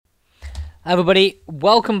Everybody,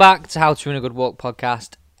 welcome back to How to Run a Good Walk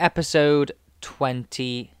podcast, episode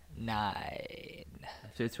 29.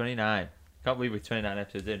 Episode 29. Can't believe we're 29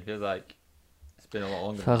 episodes in. Feels like it's been a lot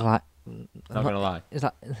longer. Feels like... Not going to lie.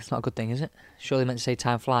 That's not a good thing, is it? Surely meant to say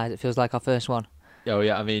time flies. It feels like our first one. Oh,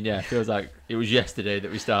 yeah. I mean, yeah. It feels like it was yesterday that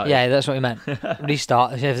we started. Yeah, that's what we meant.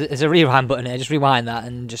 Restart. There's a rewind button here. Just rewind that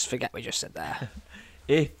and just forget we just said there.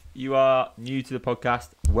 If you are new to the podcast,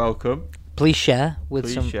 welcome. Please share with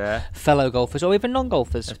some fellow golfers or even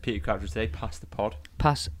non-golfers. As Peter Crouch would say, pass the pod.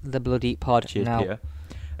 Pass the bloody pod. Cheers, now. Peter.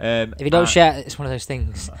 If you don't share, it's one of those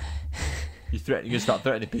things. You're going to start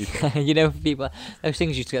threatening people. You know, people, those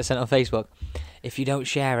things used to get sent on Facebook. If you don't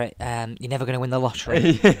share it, you're never going to win the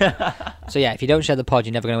lottery. So yeah, if you don't share the pod,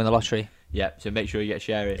 you're never going to win the lottery. Yeah, so make sure you get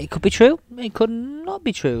share it. It could be true. It could not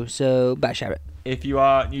be true. So better share it. If you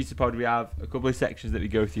are new to the pod, we have a couple of sections that we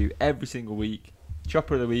go through every single week.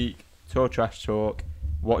 Chopper of the week, Tour Trash Talk,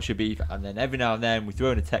 What's Your Beef, and then every now and then we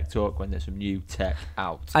throw in a tech talk when there's some new tech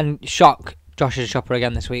out. And shock, Josh is a chopper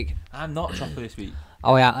again this week. I'm not chopper this week.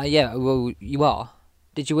 Oh yeah, yeah. Well, you are.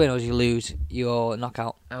 Did you win or did you lose your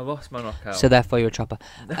knockout? I lost my knockout. So therefore you're a chopper.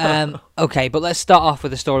 Okay, but let's start off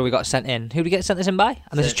with the story we got sent in. Who did we get sent this in by?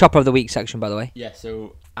 And this is Chopper of the Week section, by the way. Yeah,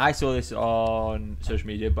 so I saw this on social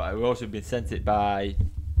media, but I've also been sent it by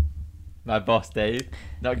my boss, Dave.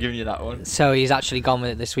 Not giving you that one. So he's actually gone with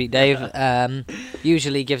it this week, Dave.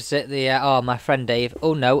 Usually gives it the, my friend Dave.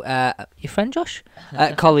 Oh no, your friend Josh?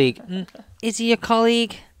 Colleague. Is he a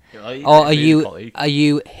colleague? Well, Or are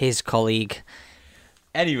you his colleague?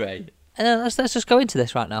 Anyway. Let's just go into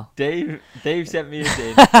this right now. Dave sent me this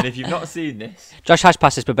in, and if you've not seen this... Josh has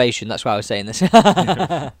passed his probation, that's why I was saying this.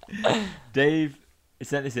 Dave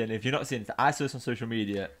sent this in. If you're not seeing this, I saw this on social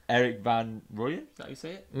media. Eric Van Rooyen, is that how you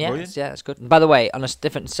say it? Yeah, that's good. By the way, on a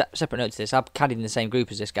different separate note to this, I'm caddied in the same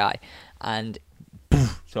group as this guy, and...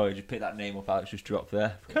 Sorry, just pick that name up, Alex just dropped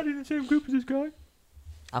there. Caddied in the same group as this guy.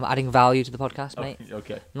 I'm adding value to the podcast, mate.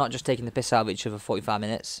 Okay. Not just taking the piss out of each other for 45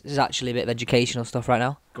 minutes. This is actually a bit of educational stuff right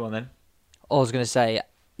now. Go on then. All I was going to say,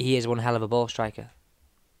 he is one hell of a ball striker.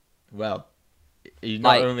 Well, he's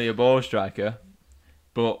not only a ball striker,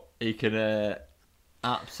 but he can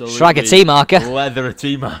absolutely strike a tee marker. Leather a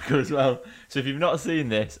tee marker as well. So if you've not seen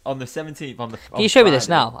this, on the 17th, can you show me this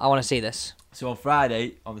now? I want to see this. So on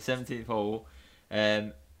Friday, on the 17th hole,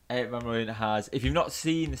 Eric Van Rooyen has, if you've not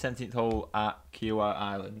seen the 17th hole at Kiawah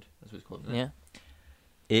Island, that's what it's called, isn't it? Yeah.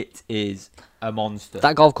 It is a monster.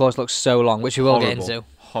 That golf course looks so long, which we will get into.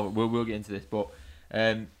 We'll get into this, but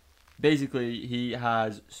basically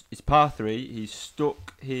it's par 3. He's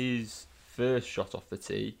stuck his first shot off the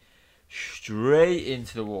tee straight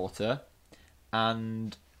into the water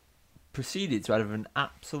and proceeded to have an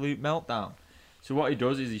absolute meltdown. So what he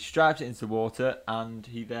does is he stripes it into the water and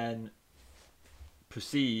he then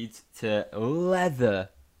proceeds to leather.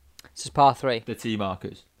 This is par 3. The tee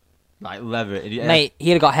markers. Like leather it. Mate,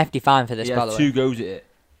 he'd have got a hefty fine for this, by the way. He has 2 goes at it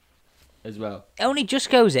as well. It only just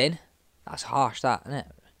goes in. That's harsh, that, isn't it?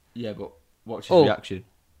 Yeah, but watch his reaction.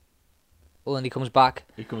 Well, and he comes back.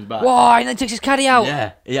 Whoa, and then takes his caddy out.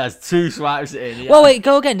 Yeah, he has 2 swipes in. Wait,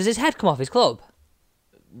 go again. Does his head come off his club?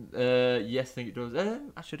 Yes, I think it does.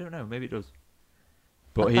 Actually, I don't know. Maybe it does.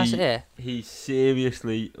 But he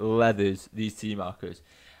seriously leathers these tee markers.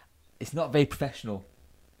 It's not very professional.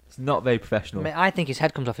 Mate, I think his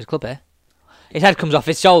head comes off his club here. His head comes off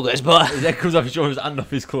his shoulders, but... His head comes off his shoulders and off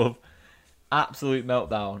his club. Absolute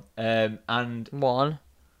meltdown. And... One.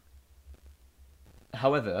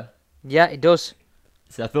 However... Yeah, it does.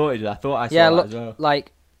 So I thought he did. I saw that as well.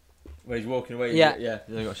 Like... Where he's walking away. Yeah.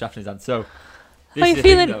 He's only got a shaft in his hand. So... How are you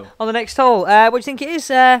feeling on the next hole? What do you think it is?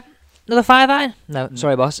 Another 5-iron? No,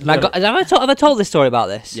 sorry, boss. No. Have I told this story about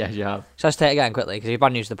this? Yes, you have. Shall I say it again quickly? Because if you're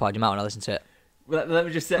brand new to the pod, you might want to listen to it. Let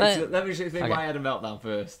me just explain why I had a meltdown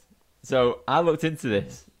first. So I looked into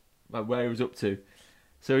this, like where he was up to.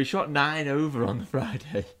 So he shot 9 over on the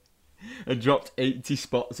Friday and dropped 80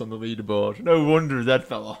 spots on the leaderboard. No wonder his head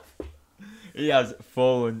fell off. He has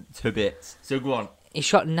fallen to bits. So go on. He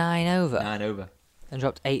shot 9 over? 9 over. And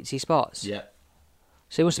dropped 80 spots? Yeah.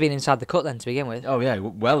 So he must have been inside the cut then to begin with. Oh yeah,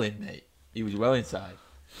 well in, mate. He was well inside.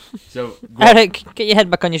 So Eric, get your head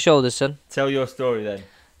back on your shoulders, son. Tell your story then.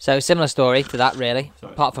 So similar story to that, really.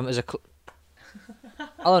 Sorry. Apart from it was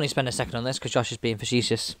I'll only spend a second on this because Josh is being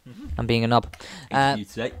facetious and being a knob. You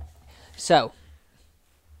today. So,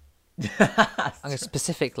 I'm going to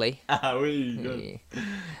specifically. Okay,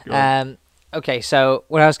 so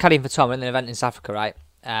when I was caddying for Tom in an event in South Africa, right?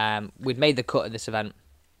 We'd made the cut at this event,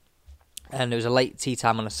 and it was a late tee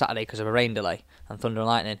time on a Saturday because of a rain delay and thunder and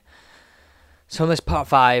lightning. So on this par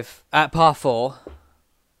 4,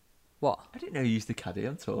 What? I didn't know you used to caddy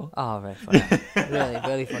on tour. Oh, very funny.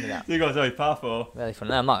 really funny that. So you got sorry, par 4. Really funny.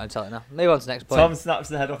 No, I'm not going to tell it now. Move on to the next point. Tom snaps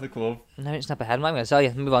the head off the club. No, it's not ahead. I'm not going to tell you.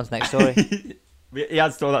 Move on to the next story. He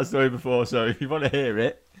has told that story before, so if you want to hear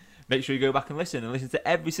it, make sure you go back and listen to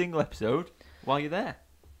every single episode while you're there.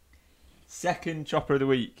 Second chopper of the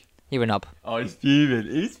week. You're a knob. Oh, he's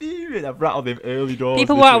fuming. I've rattled him early doors.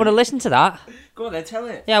 People this won't week. want to listen to that. Go on then, tell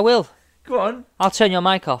it. Yeah, I will. Go on. I'll turn your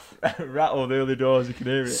mic off. Rattled early doors, you can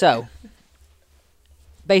hear it. So,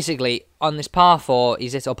 basically, on this par 4,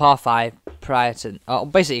 or par 5 prior to...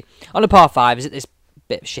 basically, on a par 5, he's at this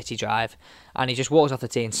bit of shitty drive, and he just walks off the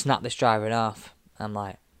tee and snapped this driver in half. I'm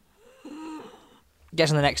like...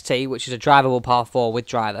 Gets on the next tee, which is a drivable par 4 with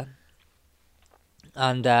driver.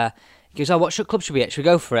 And he goes, what club should we hit? Should we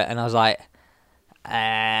go for it? And I was like,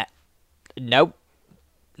 nope.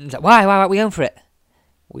 He's like, why are we going for it?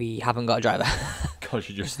 We haven't got a driver. God,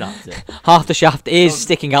 you just snapped it. Half the shaft is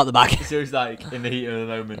sticking out the back. So it's like, in the heat of the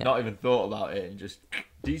moment, Yeah. not even thought about it, and just...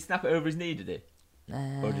 Did he snap it over his knee, did he?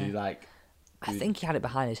 Or did he, like... I think he had it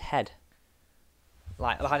behind his head.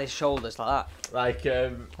 Like, behind his shoulders, like that. Like,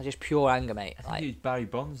 Like, just pure anger, mate. I think Like, it was Barry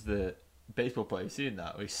Bonds, the baseball player. You seen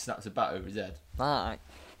that? Where he snaps a bat over his head. like,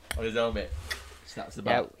 On his helmet. Snaps the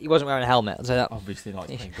yeah, bat. he wasn't wearing a helmet, I'll say that. Obviously not.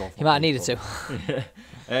 He's playing golf. He might have needed to.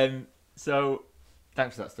 to. So,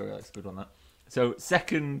 thanks for that story. That's a good one, that. So,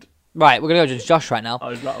 second... Right, we're going to go to Josh right now. I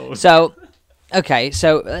was rattled. So, okay,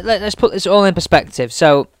 so let's put this all in perspective.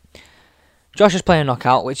 So, Josh was playing a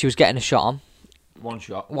knockout, which he was getting a shot on. One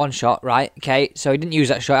shot, right? Okay, so he didn't use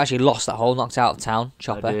that shot. Actually lost that hole, knocked out of town.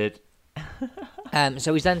 Chopper. I did.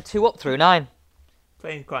 So he's then 2 up through 9.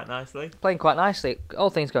 Playing quite nicely. Playing quite nicely. All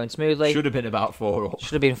things going smoothly. Should have been about 4 up.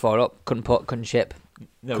 Should have been 4 up. Couldn't put, couldn't chip.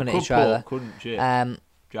 No, couldn't could hit driver. pull, couldn't chip.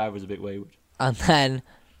 Driver was a bit wayward. And then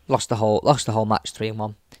lost the whole match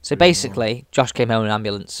 3-1. So basically, Josh came home in an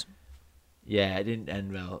ambulance. Yeah, it didn't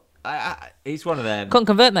end well. It's one of them. Couldn't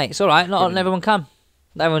convert, mate. It's all right. Not everyone can.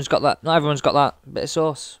 Not everyone's got that bit of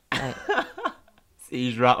sauce. Mate.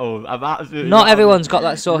 He's rattled. I'm absolutely Not rattled. everyone's got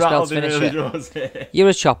that sauce to be able Rattled to in finish early it. doors here. You're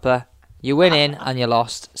a chopper. You win in and you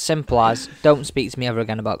lost. Simple as. Don't speak to me ever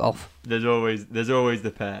again about golf. There's always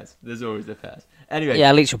the pairs. Anyway,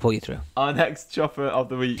 Yeah, Leach will pull you through. our next chopper of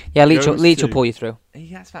the week. Yeah, Leach will goes to- pull you through. Hey,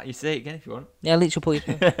 that's fine. You say it again if you want. Yeah, Leach will pull you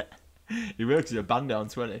through. He works as a bandit on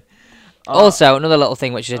 20. Also, another little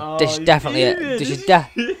thing which is he's definitely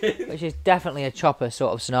fuming. which is definitely a chopper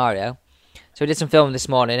sort of scenario. So we did some filming this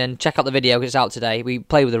morning, and check out the video because it's out today. We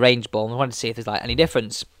played with a range ball and we wanted to see if there's like any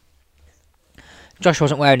difference. Josh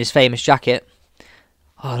wasn't wearing his famous jacket.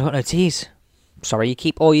 Oh, I don't got no tees. Sorry, you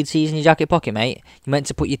keep all your tees in your jacket pocket, mate. You meant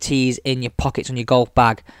to put your tees in your pockets on your golf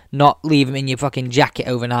bag, not leave them in your fucking jacket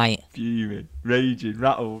overnight. Fuming, raging,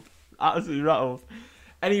 rattled, absolutely rattled.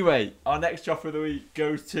 Anyway, our next chopper of the week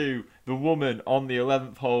goes to the woman on the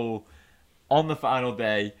 11th hole on the final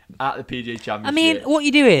day at the PGA Championship. I mean, what are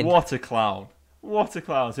you doing? What a clown. What a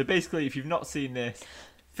clown. So basically, if you've not seen this,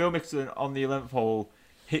 Phil Mickelson on the 11th hole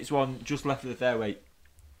hits one just left of the fairway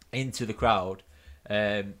into the crowd.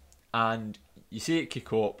 And you see it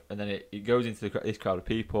kick up, and then it goes into this crowd of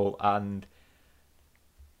people. And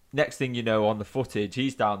next thing you know, on the footage,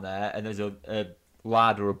 he's down there, and there's a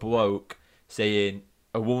lad or a bloke saying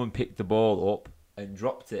a woman picked the ball up and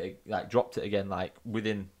dropped it again, like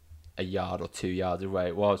within a yard or 2 yards of where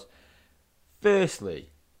it was. Firstly,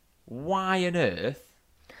 why on earth?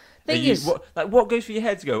 What goes through your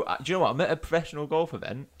head to go? Do you know what? I'm at a professional golf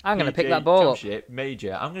event. I'm going to pick PGA that ball up. Championship,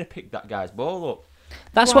 major. I'm going to pick that guy's ball up.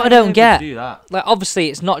 That's Why what I don't on earth would get. you do that? Like, obviously,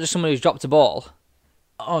 it's not just someone who's dropped a ball.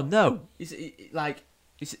 Oh no! It's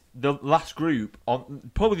the last group.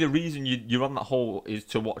 Probably the reason you're on that hole is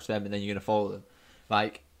to watch them, and then you're going to follow them.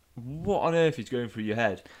 Like, what on earth is going through your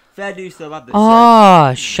head? Fair dues to the lad that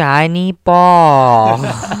Oh, shiny ball.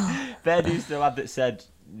 said. Fair dues to the lad that said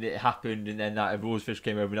it happened, and then that rules fish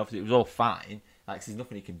came over, and obviously it was all fine. Like, there's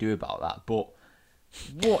nothing he can do about that. But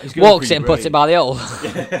what is going Walks through it and your puts it brain? by the hole.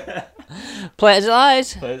 Play it as it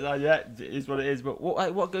lies. But it's like, yeah, it is what it is. But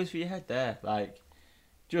what goes through your head there? Like,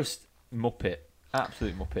 just muppet,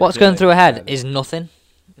 absolute muppet. What's going through her head is nothing.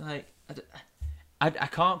 Like, I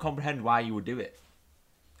can't comprehend why you would do it.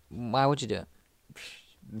 Why would you do it?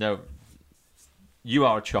 No, you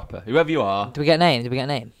are a chopper. Whoever you are. Do we get a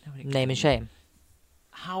name? Name and shame.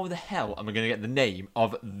 How the hell am I going to get the name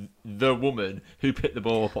of the woman who picked the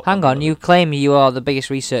ball up? Hang on, you claim you are the biggest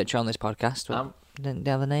researcher on this podcast. Well, Um, didn't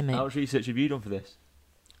have the name, mate. How much research have you done for this?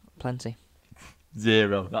 Plenty.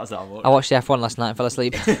 0. That's how much. I watched the F1 last night and fell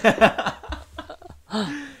asleep.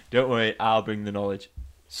 Don't worry, I'll bring the knowledge.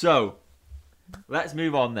 So, let's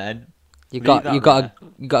move on then. You Leave got that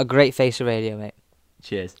you got a great face of radio, mate.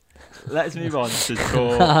 Cheers. let's move on to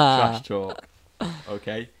talk trash talk.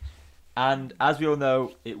 Okay. And as we all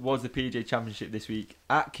know, it was the PGA Championship this week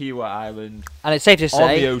at Kiawah Island And it's safe to on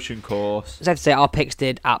the say, ocean course. our picks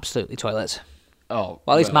did absolutely toilets. Oh,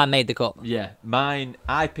 Well, at least mine made the cut. Yeah, mine.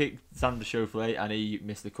 I picked Xander Schauffele and he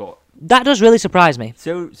missed the cut. That does really surprise me.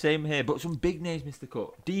 So same here, but some big names missed the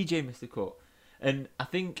cut. DJ missed the cut, and I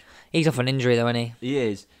think He's off an injury though, isn't he? he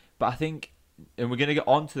is. But I think, and we're gonna get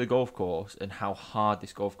onto the golf course and how hard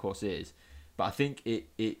this golf course is. But I think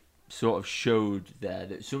it sort of showed there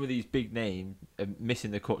that some of these big names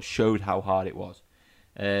missing the cut showed how hard it was.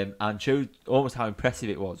 And showed almost how impressive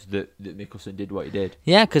it was that Mickelson did what he did.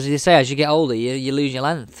 Yeah, because you say as you get older, you lose your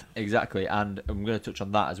length. Exactly, and I'm going to touch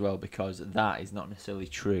on that as well because that is not necessarily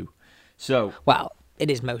true. So, Well,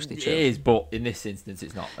 it is mostly true. it is, but in this instance,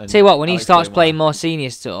 it's not. And Tell you what, when he I'll starts explain playing why. more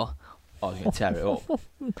seniors tour, Oh, he's going to tear it up.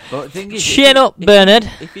 But the thing is, chin up, Bernard.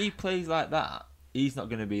 If he plays like that, he's not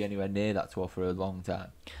going to be anywhere near that tour for a long time.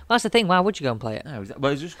 Well, that's the thing. Why would you go and play it? No,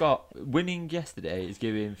 well, he's just got winning yesterday. Is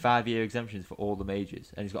giving 5-year exemptions for all the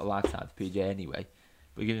majors, and he's got a lifetime for PGA anyway.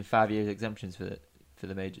 But giving 5 years exemptions for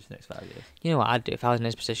the majors for the next 5 years. You know what I'd do if I was in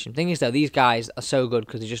his position? Thing is, though, these guys are so good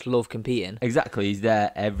because they just love competing. Exactly, he's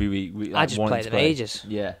there every week. I just play the majors.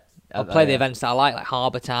 Yeah, I'll play the events that I like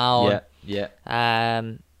Harbour Town. Yeah.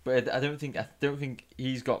 Um, But I don't think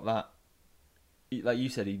he's got that. Like you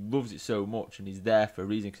said, he loves it so much, and he's there for a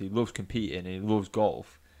reason because he loves competing and he loves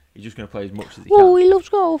golf. He's just going to play as much as he oh, can. he loves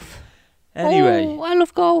golf. Anyway, Oh, I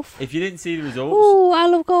love golf. if you didn't see the results, Oh, I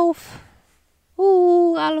love golf.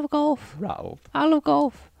 Oh, I love golf. rattled. I love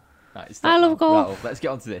golf. Right, I love golf. Rattled. Let's get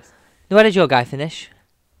on to this. Where did your guy finish?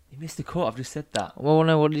 He missed the cut. I've just said that. Well,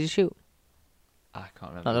 no, what did he shoot? I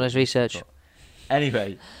can't remember. Not done his research.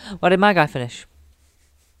 Anyway, Where did my guy finish?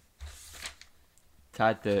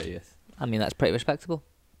 tied 30th. I mean, that's pretty respectable.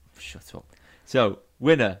 Shut up. So,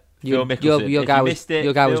 winner, Phil Mickelson. Your If guy you was missed it,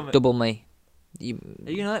 your guy was Phil double me. Are you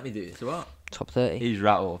going to let me do this or what? Top 30. He's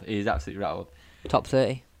rattled. He's absolutely rattled. Top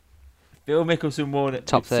 30. Phil Mickelson won it.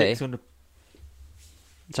 Top 30. 6 under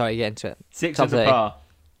Sorry, get into it. 6 Top under 30. par.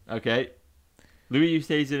 Okay. Louis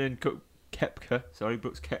Oosthuizen and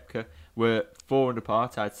Brooks Koepka were 4 under par,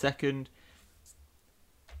 tied second.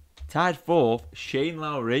 Tied fourth, Shane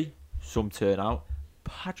Lowry, some turnout.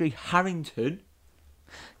 Padraig Harrington.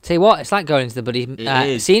 Tell you what, it's like going to the bloody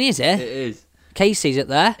is. seniors here. It is. Casey's up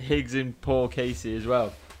there. Higgs and Paul Casey as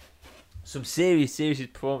well. Some serious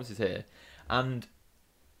performances here. And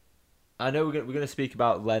I know we're going to speak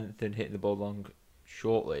about length and hitting the ball long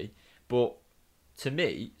shortly, but to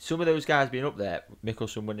me, some of those guys being up there,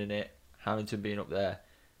 Mickelson winning it, Harrington being up there,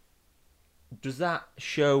 does that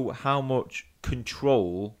show how much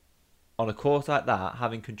control on a course like that,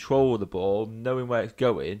 having control of the ball, knowing where it's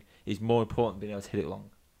going, is more important than being able to hit it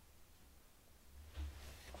long?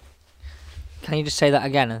 Can you just say that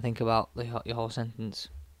again and think about your whole sentence?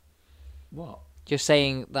 What? You're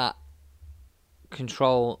saying that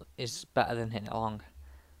control is better than hitting it long.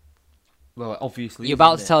 Well, obviously. You're about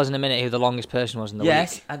to isn't tell us in a minute who the longest person was in the it?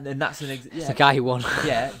 Yes, week. and then that's It's yeah. the guy who won.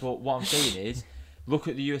 Yeah, but what I'm saying is, look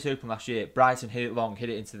at the US Open last year. Bryson hit it long, hit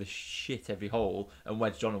it into the shit every hole, and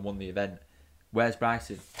wedged on and won the event. Where's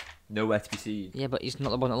Bryson? Nowhere to be seen. Yeah, but he's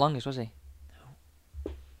not the one that longest, was he?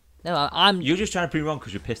 No, I'm. You're just trying to prove me wrong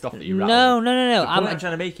because you're pissed off that you No, rattled. no. The point I'm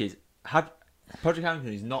trying to make is, Padraig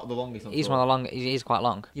Harrington is not the longest on He's tour. one of the long. He's quite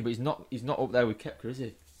long. Yeah, but he's not up there with Koepka, is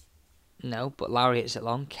he? No, but Lowry hits it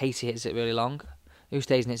long. Casey hits it really long.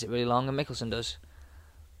 Oosthuizen hits it really long, and Mickelson does.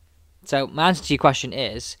 So my answer to your question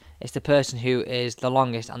is, it's the person who is the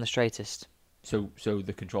longest and the straightest. So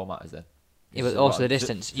the control matters then. Yeah, but So also what- the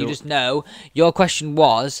distance. so- You just know. Your question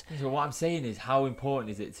was. So what I'm saying is, how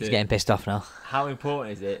important is it He's to? getting pissed off now. How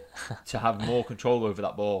important is it to have more control over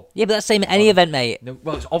that ball? Yeah, but that's the same at any event, mate. No,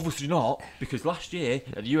 well, it's obviously not, because last year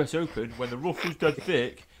at the US Open, when the rough was dead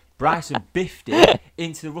thick, Bryson biffed it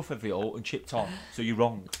into the rough every hole and chipped on. So you're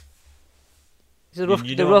wrong. The rough,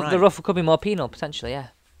 you the know rough, I'm the right. rough could be more penal potentially, yeah.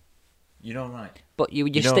 You know I'm right. But your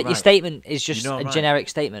know I'm right. statement is just You know I'm a right. generic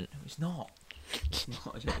statement. It's not. It's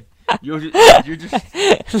not. You're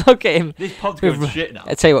just. Look at him. This pod's going shit now.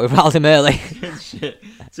 I tell you what, we've rattled him early. Shit.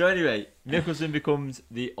 So anyway, Mickelson becomes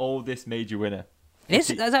the oldest major winner. Is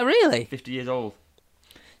that really? 50 years old.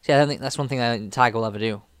 See, I don't think that's one thing I think Tiger will ever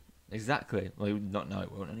do. Exactly. Well, no,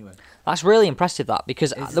 it won't anyway. That's really impressive, that,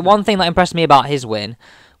 because It's- the one thing that impressed me about his win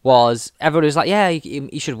was everybody was like, yeah,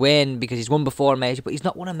 he should win because he's won before a major, but he's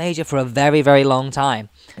not won a major for a very, very long time.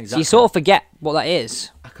 Exactly. So you sort of forget what that is.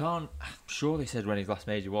 I'm sure they said when his last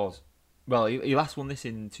major was. Well, he last won this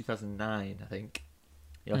in 2009, I think.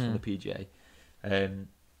 He last won the PGA. And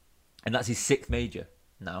that's his 6th major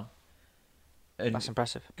now. And That's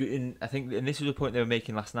impressive. I think, and this was a point they were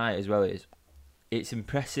making last night as well, is it's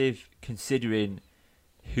impressive considering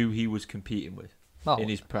who he was competing with in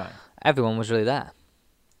his prime. Everyone was really there.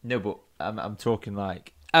 No, but I'm talking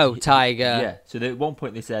like... Oh, Tiger. Yeah, so at one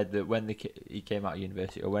point they said that when he came out of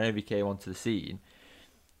university, or whenever he came onto the scene,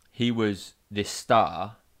 he was this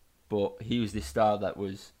star, but he was this star that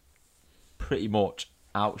was pretty much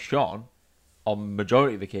outshone on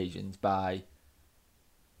majority of occasions by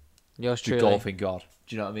Yours the truly. golfing god.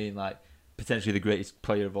 Do you know what I mean? Like, potentially the greatest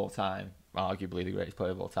player of all time, arguably the greatest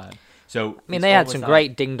player of all time. So I mean, they had some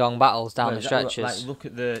great ding-dong battles down the stretches. Like, look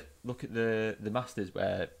at the Masters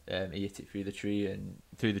where he hit it through the tree and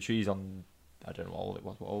through the trees on, I don't know what hole it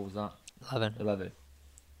was. What hole was that? 11.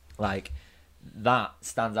 Like, that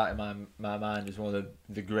stands out in my mind as one of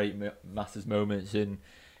the great Masters moments, and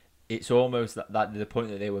it's almost that the point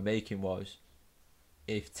that they were making was,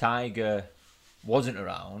 if Tiger wasn't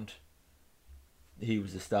around, he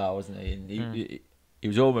was the star, wasn't he? And he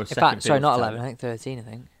was almost. In fact, sorry, not 11. I think 13. I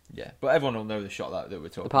think. Yeah, but everyone will know the shot that we're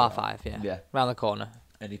talking the par about. 5, yeah, round the corner,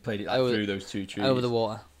 and he played it through those two trees, over the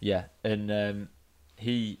water. Yeah, and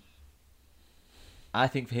I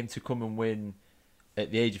think for him to come and win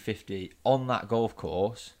at the age of 50 on that golf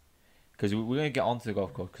course, because we're going to get onto the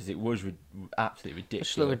golf course because it was absolutely ridiculous.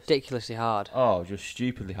 Just looked ridiculously hard. Oh, just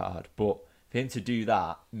stupidly hard. But for him to do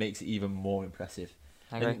that makes it even more impressive.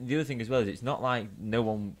 I agree. And the other thing as well is it's not like no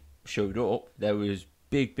one showed up. There was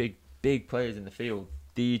big players in the field.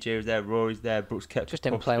 DJ was there, Rory's there, Brooks Koepka Just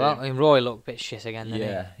didn't play well. I mean, Roy looked a bit shit again, didn't he?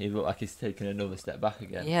 Yeah, he looked like he's taken another step back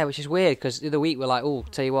again. Yeah, which is weird because the other week we're like, oh,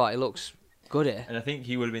 tell you what, it looks good here. And I think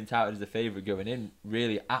he would have been touted as the favourite going in,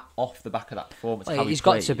 really, off the back of that performance. Well, he's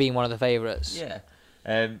got to be one of the favourites.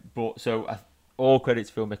 Yeah. But so all credit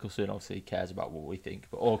to Phil Mickelson. Obviously, he cares about what we think,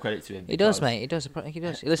 but all credit to him. He does, mate. He does.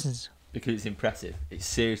 He listens. Because it's impressive. It's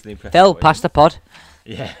seriously impressive. Phil, pass the pod.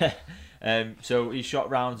 Yeah. So he shot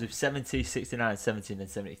rounds of 70, 69, 17 and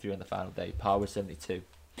 73 on the final day. Par was 72. You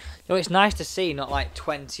know, it's nice to see not like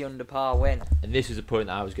 20 under par win. And this was a point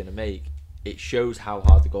that I was going to make. It shows how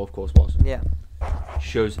hard the golf course was. Yeah.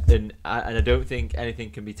 Shows, and I don't think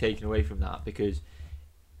anything can be taken away from that, because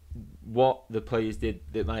what the players did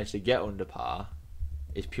that managed to get under par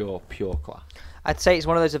is pure class. I'd say it's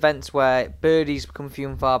one of those events where birdies become few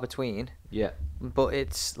and far between. Yeah. But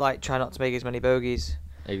it's like try not to make as many bogeys.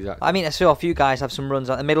 Exactly. I mean, I saw a few guys have some runs.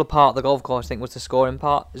 Like the middle part of the golf course, I think, was the scoring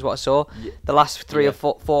part, is what I saw. Yeah. The last 3 or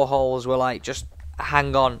 4 holes were like just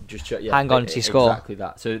hang on, hang on to your score. Exactly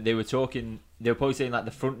that. So they were probably saying like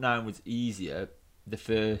the front 9 was easier the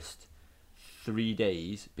first 3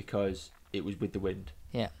 days because it was with the wind.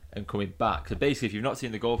 Yeah. And coming back. So basically, if you've not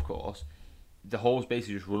seen the golf course, the holes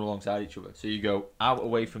basically just run alongside each other. So you go out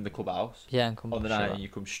away from the clubhouse and come on the 9 and you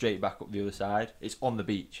come straight back up the other side. It's on the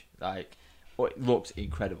beach. Like, it looks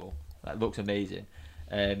incredible. It looks amazing.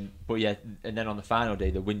 But yeah, and then on the final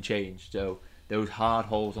day, the wind changed. So those hard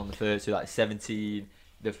holes on the first, so like 17,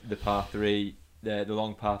 the par 3, the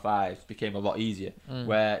long par 5s became a lot easier.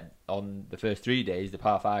 Where on the first 3 days, the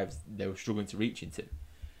par 5s, they were struggling to reach into.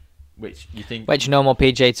 Which no more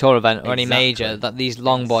PGA Tour event or any major that these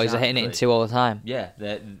long boys are hitting it into all the time. Yeah,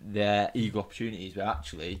 their eagle opportunities were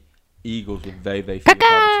actually eagles with very, very few and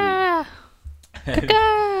far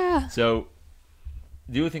between. So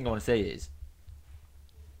the other thing I want to say is,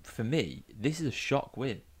 for me, this is a shock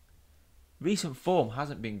win. Recent form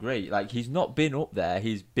hasn't been great. Like, he's not been up there.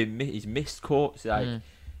 He's missed courts. Like,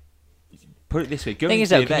 put it this way. Thing is,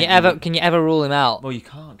 though, can you ever rule him out? Well, you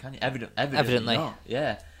can't, can you? Evidently not.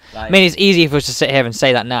 Yeah. Like, I mean, it's easy for us to sit here and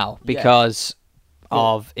say that now because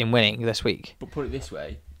of him winning this week. But put it this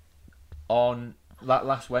way, on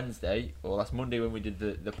last Wednesday or last Monday when we did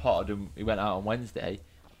the pod and we went out on Wednesday,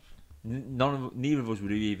 neither of us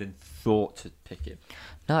would have even thought to pick him.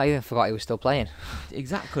 No, I even forgot he was still playing.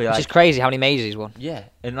 Exactly. Which is crazy how many majors he's won. Yeah,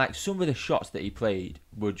 and like some of the shots that he played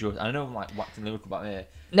were just, I know I'm like waxing lyrical about there.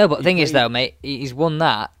 No, but the thing is though, mate, he's won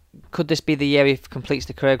that. Could this be the year he completes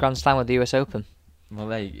the career Grand Slam with the US Open? Well,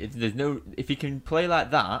 if he can play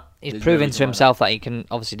like that, he's proven to himself that he can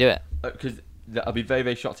obviously do it. Because I'll be very,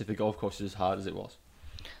 very shocked if the golf course is as hard as it was.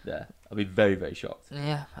 Yeah, I'll be very, very shocked.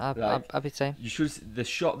 Yeah, I'd be saying. You should. The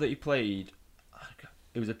shot that he played,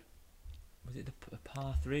 was it the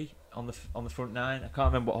par 3 on the front 9? I can't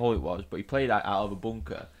remember what hole it was, but he played out of a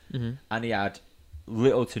bunker, and he had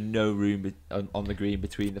little to no room on the green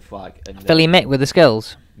between the flag and Philly Mick with the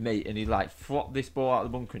skills, mate, and he like flopped this ball out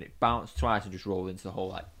of the bunker and it bounced twice and just rolled into the hole.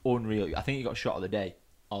 Like, unreal. I think he got shot of the day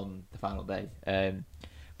on the final day.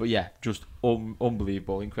 But yeah, just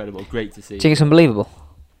unbelievable, incredible, great to see. Do you think it's unbelievable?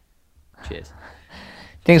 Cheers.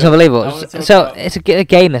 I think it's unbelievable. So it's a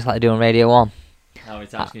game that's like they do on Radio 1. How many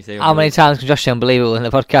times can you say? How many times can Josh say unbelievable in the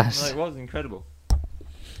podcast? No, it was incredible.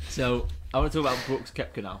 So I want to talk about Brooks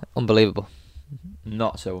Koepka now. Unbelievable.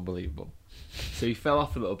 Not so unbelievable. So he fell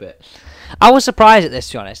off a little bit. I was surprised at this,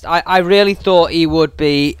 to be honest. I really thought he would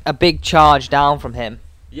be a big charge down from him.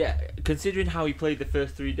 Yeah, considering how he played the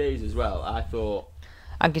first 3 days as well, I thought...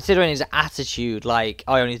 And considering his attitude, like,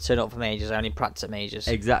 I only turn up for majors, I only practice at majors.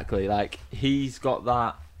 Exactly, like, he's got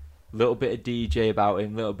that little bit of DJ about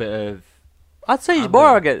him, little bit of... I'd say he's more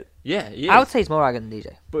arrogant. Yeah, he is. I would say he's more arrogant than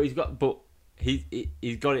DJ. But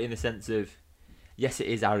he's got it in the sense of, yes, it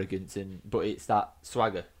is arrogance, but it's that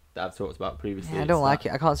swagger that I've talked about previously. Yeah, I don't like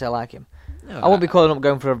it. I can't say I like him. No, I won't be calling up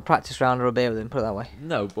going for a practice round or a beer with him, put it that way.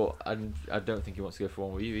 No, but I don't think he wants to go for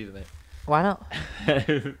one with you either, Why not?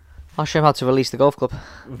 mate. I'll show him how to release the golf club.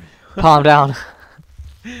 Palm down.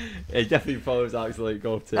 He definitely follows Alex Lake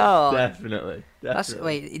golf tips. Oh. Definitely.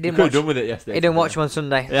 Wait, he You didn't could watch. have done with it yesterday. He didn't watch him on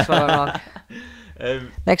Sunday. That's what I went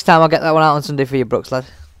wrong. Next time I'll get that one out on Sunday for you, Brooks, lad.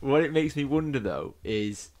 What it makes me wonder though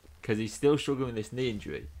is because he's still struggling with this knee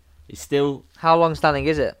injury. He's still. How long standing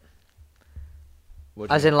is it? What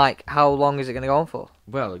do you As mean? in, like, how long is it going to go on for?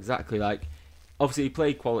 Well, exactly. Like, obviously he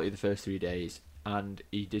played quality the first 3 days, and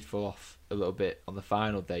he did fall off a little bit on the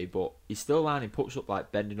final day. But he's still lining puts up,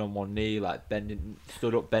 like bending on one knee, like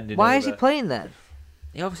stood up, bending. Why is he over. playing then?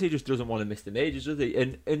 He obviously just doesn't want to miss the majors, does he?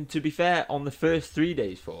 And to be fair, on the first 3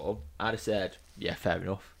 days form, I'd have said, yeah, fair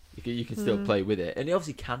enough. You can still play with it, and he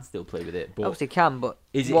obviously can still play with it. But Obviously can, but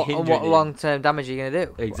is it what hindering him? long-term damage are you going to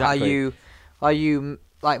do? Exactly. Are you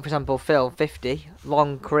like, for example, Phil, 50,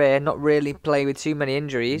 long career, not really playing with too many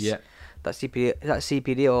injuries? Yeah. That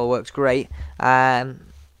CPD all works great.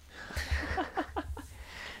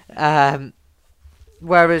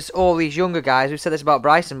 Whereas all these younger guys, we've said this about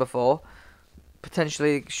Bryson before,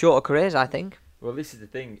 potentially shorter careers, I think. Well, this is the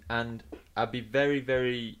thing, and I'd be very,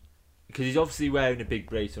 very, because he's obviously wearing a big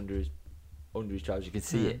brace under his trousers. You can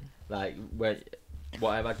see it, like what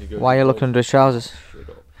I imagine. Goes Why are you looking under his trousers? Shut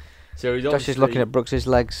up. So he's Josh obviously is looking at Brooks's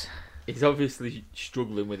legs. He's obviously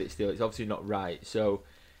struggling with it still. It's obviously not right. So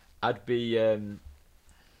I'd be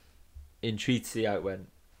intrigued to see how it went.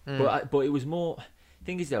 But it was more.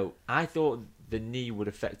 Thing is though, I thought the knee would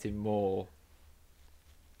affect him more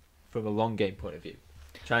from a long game point of view,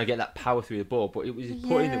 trying to get that power through the ball. But it was his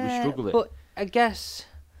putting that was struggling. But I guess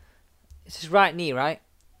it's his right knee, right?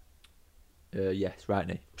 Yes, right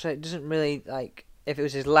knee. So it doesn't really, like, if it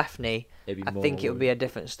was his left knee, It'd be I more think it would be a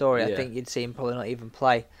different story. I Yeah. think you'd see him probably not even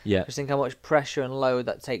play. Yeah. Just think how much pressure and load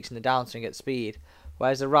that takes in the downswing at speed.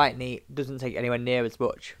 Whereas the right knee doesn't take anywhere near as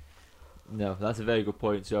much. No, that's a very good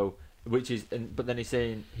point. So, but then he's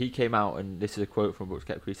saying he came out, and this is a quote from Brooks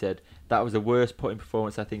Koepka. He said, "That was the worst putting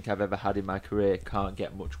performance I think I've ever had in my career. Can't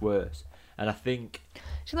get much worse." And I think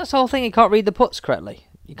See, that's the whole thing. He can't read the putts correctly.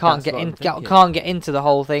 You can't That's what I'm thinking. can't get into the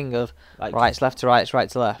whole thing of like, right, it's left to right, it's right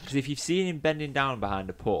to left. because if you've seen him bending down behind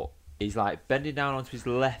a putt, he's like bending down onto his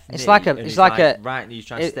left It's knee. like a- and it's he's like a- right knee. He's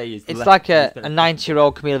trying to stay his It's left like knee a bending.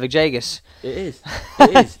 90-year-old Camila Villegas. It is.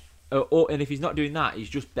 It is. And if he's not doing that, he's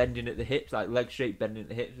just bending at the hips, like leg straight, bending at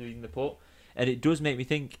the hips, reading the putt. And it does make me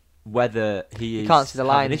think whether he can't see the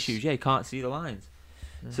having lines. issues. Yeah, he can't see the lines.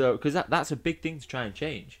 So, because that's a big thing to try and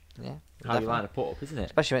change. Yeah, How definitely. you line a putt up, isn't it?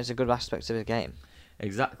 Especially when it's a good aspect of his game.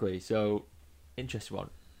 Exactly. So, interesting one.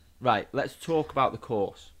 Right, let's talk about the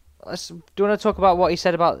course. Do you want to talk about what he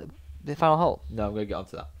said about the final hole? No, I'm going to get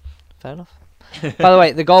onto that. Fair enough. By the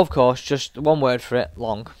way, the golf course, just one word for it,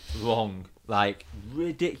 long. Long, like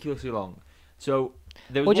ridiculously long. So,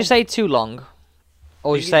 there was Would you one- say too long?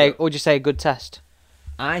 Or would Thing you is say a good test?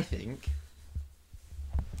 I think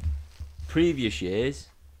previous years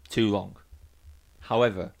too long.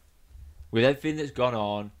 However, with everything that's gone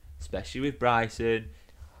on, especially with Bryson,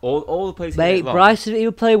 all the players. Mate, get it long. Bryson didn't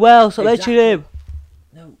even play well, so Exactly. mention him.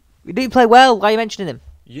 No, He didn't play well, why are you mentioning him?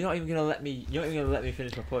 you're not even gonna let me. You're not even gonna let me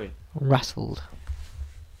finish my point. Rattled.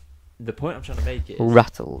 The point I'm trying to make is.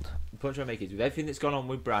 Rattled. The point I'm trying to make is with everything that's gone on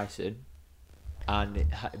with Bryson, and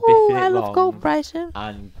biffing Oh, I it love long, golf, Bryson.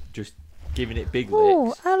 and just giving it big Oh,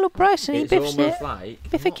 lips. I love Bryson, he It's biffs almost it. like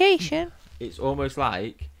Biffication. it's almost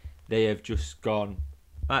like they have just gone.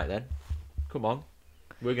 Right then, come on,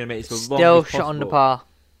 we're gonna make this the Still longest shot under possible." par.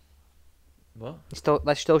 What?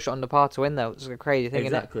 They're still shot under par to win though. It's a crazy thing,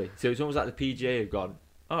 Exactly. So it's almost like the PGA have gone.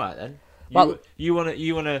 All right then. Well- You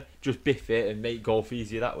wanna just biff it and make golf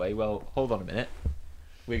easier that way? Well, hold on a minute.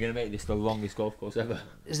 We're gonna make this the longest golf course ever.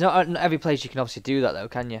 It's not every place you can obviously do that though,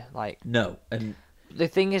 can you? Like, No, and the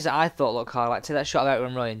thing is that I thought, look, Carl, like, take that shot of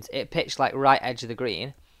Outrun Ruins. It pitched like right edge of the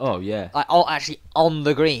green, oh yeah, like all actually on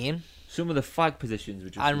the green some of the flag positions were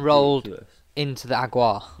just and rolled ridiculous. into the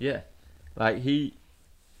Aguar. Yeah, like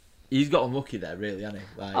he's got unlucky there, really, hasn't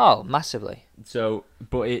he? Like, Oh, massively. so,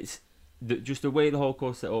 but it's just the way the whole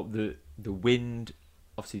course set up. The wind,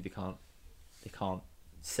 obviously they can't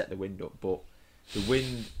set the wind up, but the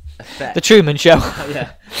wind effect. The Truman Show.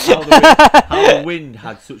 Yeah, how the wind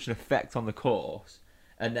had such an effect on the course,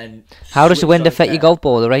 and then How does the switched wind on its affect your head. golf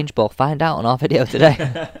ball or the range ball? Find out on our video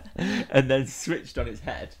today. And then switched on its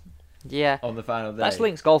head Yeah. on the final day. That's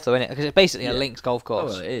links golf, though, isn't it? Because it's basically a Yeah. links golf Oh,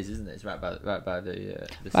 course. well, it is, isn't it? It's right by the sea.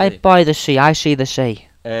 Right by the sea. I see the sea.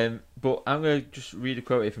 But I'm going to just read a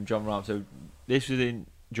quote here from John Rahm. So this was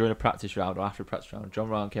during a practice round or after a practice round. John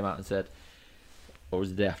Rahm came out and said, or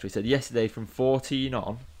was it the day after? He said, yesterday from 14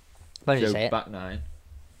 on, When did so you say it? back 9,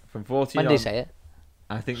 from 14 When on, did you say it?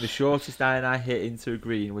 I think the shortest iron I hit into a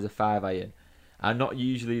green was a 5 iron. I'm not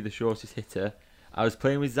usually the shortest hitter. I was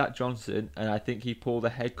playing with Zach Johnson, and I think he pulled a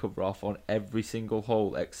head cover off on every single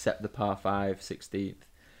hole except the par 5 16th,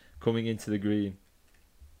 coming into the green.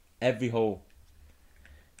 Every hole.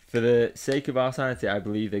 For the sake of our sanity, I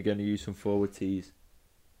believe they're going to use some forward tees.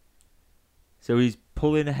 So he's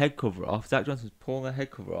pulling a head cover off. Zach Johnson's pulling a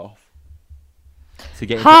head cover off to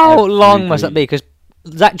get into How every long must that green. be? Because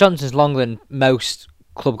Zach Johnson's longer than most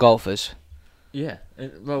club golfers. Yeah,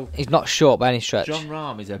 well, He's not short by any stretch. John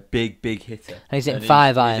Rahm is a big hitter. And he's hitting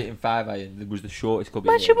 5 iron. He's hitting 5 iron. It was the shortest club.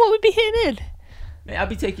 Imagine what we'd be hitting in. Mate, I'd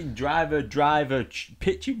be taking driver,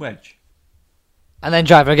 pitching wedge. And then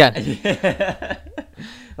driver again.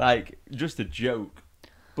 Like, just a joke.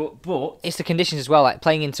 But It's the conditions as well, like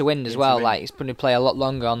playing into wind as Into well. wind. Like, it's going to play a lot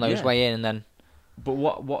longer on those Yeah. way in, and then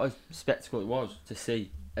what a spectacle it was to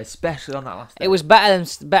see, especially on that last day. it was better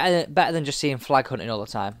than just seeing flag hunting all the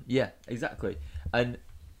time. Yeah, exactly. And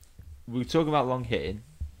we were talking about long hitting.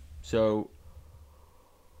 So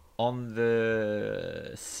on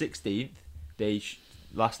the 16th,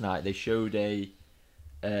 last night they showed a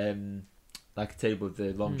like a table of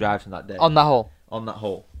the long drives from that day. On that hole, On that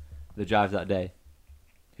hole, the drives that day.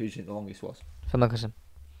 Who do you think the longest was? for Mickelson.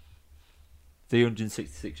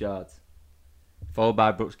 366 yards. Followed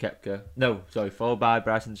by Brooks Koepka. No, sorry, followed by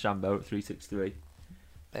Bryson DeChambeau at 363.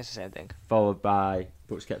 It's the same thing. Followed by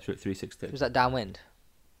Brooks Koepka at 362. Was that downwind?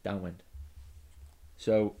 Downwind.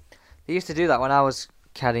 So, They used to do that when I was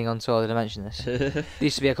caddying on tour. Did I mention this? There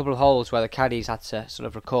used to be a couple of holes where the caddies had to sort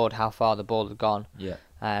of record how far the ball had gone, yeah,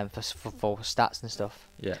 for stats and stuff.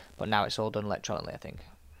 yeah. But now it's all done electronically, I think.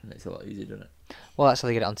 It's a lot easier, doesn't it? Well, that's how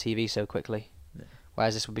they get it on TV so quickly. Yeah.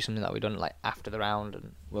 Whereas this would be something that we done like after the round,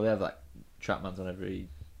 and Well, they have like trackmans on every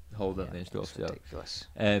hole, don't they, and stuff. it's So, ridiculous.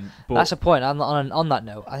 but That's a point. On that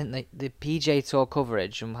note, I think the PGA Tour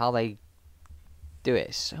coverage and how they do it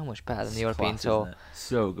is so much better than the it's European class, Tour. isn't it?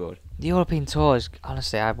 So good. The European Tour is,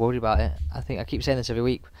 honestly, I'm worried about it. I keep saying this every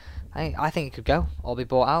week. I think it could go or be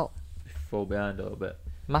bought out Fall behind a little bit.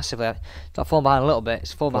 massively. It's not falling behind a little bit.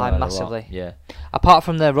 It's falling behind a lot. massively. Yeah, Apart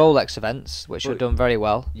from the Rolex events, which But- have done very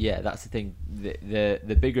well, yeah. That's the thing.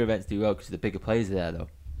 The bigger events do well because the bigger players are there, though.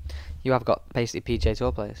 you have got basically PGA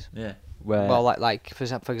Tour players. Yeah. Where Well, like for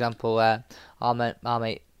example, our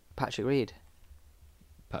mate Patrick Reed.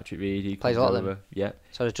 Patrick Reed, he Plays comes a lot of them. over. Yeah.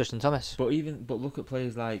 So does Justin Thomas. But look at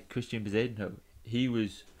players like Christian Bezadenhout. He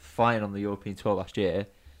was flying on the European Tour last year.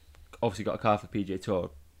 Obviously got a car for PGA Tour.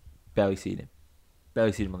 Barely seen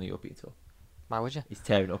him on the European Tour. Why would you? He's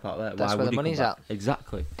tearing it up out there. That's Why where would the he come money's back? at.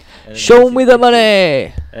 Exactly. And then Show he me the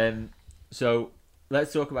gets money. So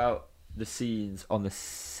let's talk about the scenes on the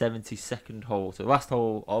 72nd hole. So last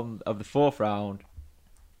hole of the 4th round.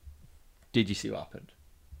 Did you see what happened?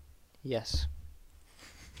 Yes.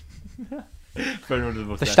 Thrown under the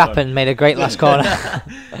bus there, Verstappen made a great last corner.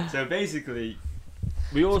 sorry. So basically,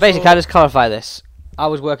 we all So basically, saw- I just clarify this. I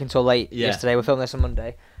was working till late Yeah. yesterday. We're filming this on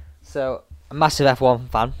Monday. So, a massive F1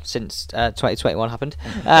 fan since 2021 happened.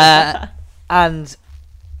 And,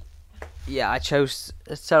 yeah, I chose...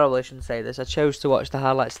 It's terrible I shouldn't say this. I chose to watch the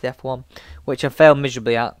highlights of the F1, which I failed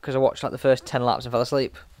miserably at because I watched like the first 10 laps and fell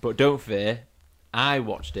asleep. But don't fear, I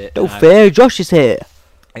watched it. Don't and I- fear, Josh is here.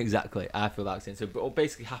 Exactly, I feel that same. So, but it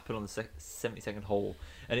basically happened on the 72nd hole,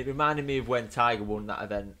 and it reminded me of when Tiger won that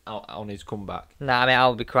event out on his comeback. Nah, I mean,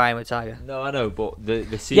 I'll be crying with Tiger. No, I know, but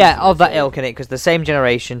the scene. Yeah, of that ilk, innit? Because the same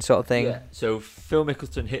generation sort of thing. Yeah. So Phil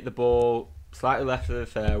Mickelson hit the ball slightly left of the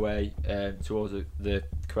fairway towards the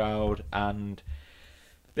crowd, and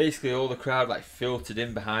basically all the crowd like filtered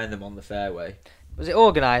in behind them on the fairway. Was it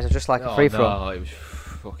organised or just like a free for all? No, it was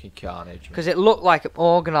fucking carnage. Because it looked like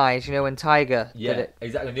organised, you know, when Tiger Yeah, did it.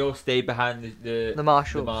 exactly. And they all stayed behind The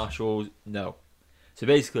marshals. The marshals, no. So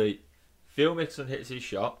basically, Phil Mickelson hits his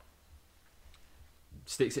shot,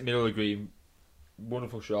 sticks it middle of the green,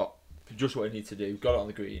 wonderful shot, just what he needed to do, got it on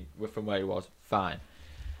the green from where he was, fine.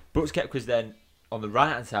 Brooks Koepka's then on the right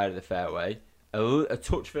hand side of the fairway, a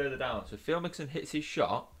touch further down. So Phil Mickelson hits his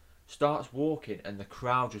shot, starts walking, and the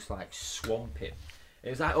crowd just like swamp him. It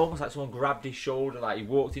was like almost like someone grabbed his shoulder, like he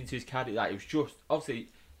walked into his caddy. Like it was just obviously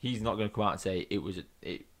he's not going to come out and say it was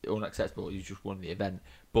unacceptable. He just won the event.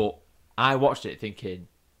 But I watched it thinking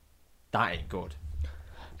that ain't good.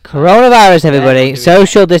 Coronavirus, everybody.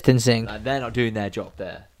 Social distancing. Like, they're not doing their job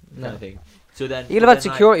there. No. Kind of thing. So then You'll have had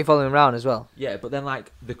security following him around as well. Yeah, but then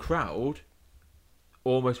like the crowd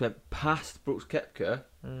almost went past Brooks Koepka.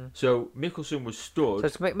 So Mickelson was stood. So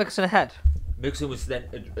it's Mickelson ahead. Mickelson was then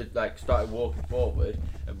like started walking forward,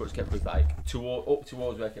 and Brooks Koepka was like up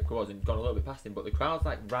towards where Koepka was and gone a little bit past him. But the crowd's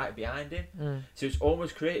like right behind him, so it's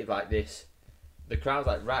almost created like this. The crowd's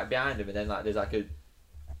like right behind him, and then like there's like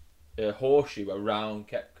a horseshoe around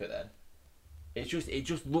Koepka. Then it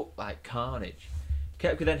just looked like carnage.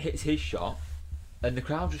 Koepka then hits his shot, and the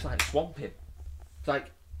crowd just like swamp him. It's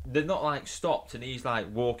like they're not like stopped, and he's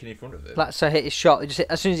like walking in front of them. Like, so hit his shot.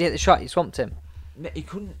 As soon as he hit the shot, he swamped him. He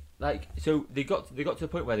couldn't like. So they got to the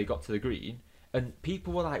point where they got to the green, and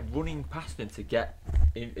people were like running past him to get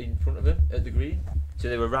in front of him at the green. So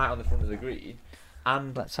they were right on the front of the green.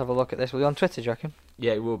 And let's have a look at this. Will you on Twitter, do you reckon?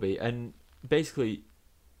 Yeah, it will be. And basically,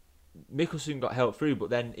 Mickelson got helped through, but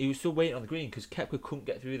then he was still waiting on the green because Koepka couldn't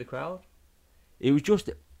get through the crowd. It was just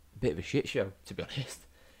a bit of a shit show, to be honest.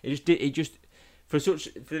 For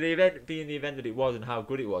the event being the event that it was and how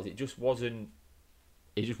good it was, it just wasn't.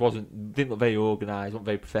 Didn't look very organised, wasn't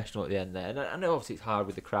very professional at the end there. And I know obviously it's hard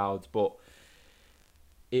with the crowds, but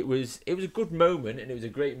it was a good moment, and it was a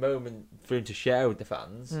great moment for him to share with the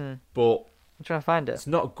fans. But I'm trying to find it. It's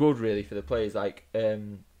not good really for the players. Like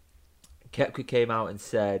Koepka came out and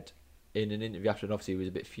said in an interview after, and obviously he was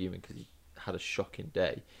a bit fuming because he had a shocking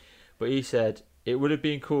day, but he said it would have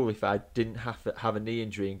been cool if I didn't have a knee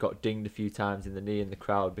injury and got dinged a few times in the knee in the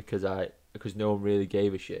crowd because no one really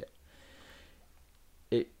gave a shit.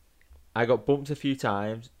 I got bumped a few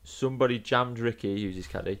times. Somebody jammed Ricky, who's his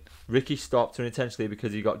caddy. Ricky stopped unintentionally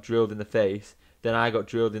because he got drilled in the face. Then I got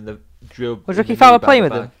drilled. Was Ricky Fowler playing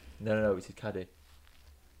with him? No, it's his caddy.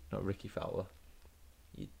 Not Ricky Fowler.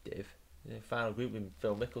 You div. In the final group with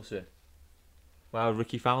Phil Mickelson. Why would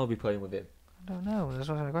Ricky Fowler be playing with him? I don't know. That's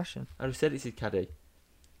not a question. I just said it's his caddy.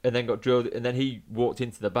 And then got drilled, and then he walked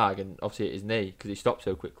into the bag and obviously hit his knee because he stopped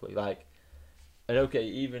so quickly. Like, and okay,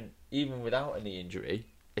 even without a knee injury,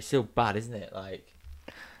 it's still bad, isn't it? Like,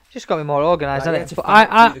 just got to be more organised, like, hasn't it? But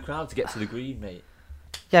I the crowd to get to the green, mate.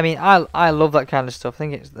 Yeah, I mean, I love that kind of stuff. I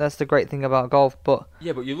think that's the great thing about golf. But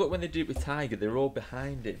yeah, but you look when they did it with Tiger, they're all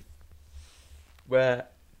behind him. Where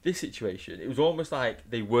this situation, it was almost like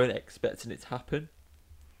they weren't expecting it to happen,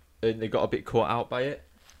 and they got a bit caught out by it.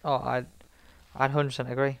 Oh, I'd 100%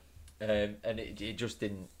 agree. And it just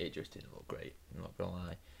didn't look great. I'm not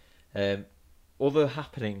gonna lie. Other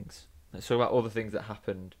happenings. Let's talk about other things that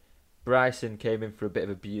happened. Bryson came in for a bit of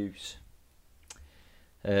abuse.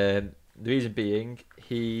 The reason being,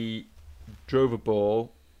 he drove a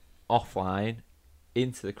ball offline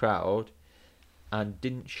into the crowd and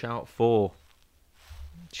didn't shout for.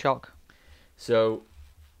 Shock. So,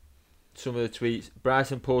 some of the tweets,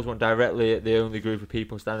 Bryson pulls one directly at the only group of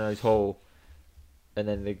people standing on his hole, and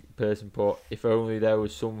then the person put, if only there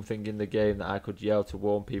was something in the game that I could yell to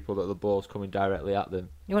warn people that the ball's coming directly at them.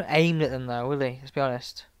 You weren't aimed at them though, will he? Let's be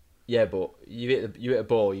honest. Yeah, but you hit a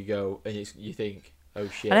ball, you go, and you think, oh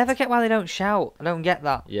shit. I never get why they don't shout. I don't get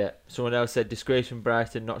that. Yeah. Someone else said, disgrace from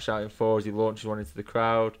Bryson, not shouting for as he launches one into the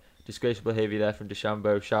crowd. Disgraceful behaviour there from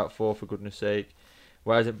DeChambeau. Shout for goodness sake.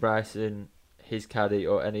 Why isn't Bryson, his caddy,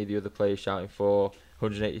 or any of the other players shouting for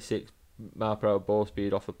 186 mile per hour ball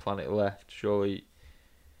speed off the planet left? Surely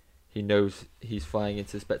he knows he's flying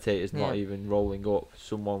into the spectators, not even rolling up.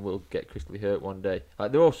 Someone will get critically hurt one day.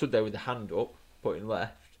 Like, they're all stood there with the hand up, pointing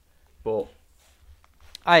left, but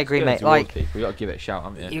I agree, mate. Like, we got to give it a shout,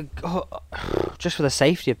 haven't you? Just for the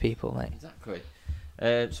safety of people, mate. Exactly.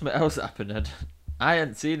 Something else that happened. I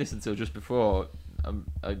hadn't seen this until just before.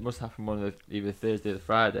 It must have happened on either Thursday or the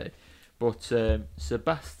Friday. But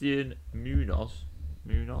Sebastian Munoz,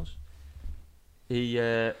 he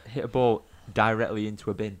hit a ball directly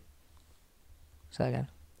into a bin. Say that again.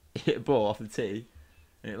 He hit a ball off the tee,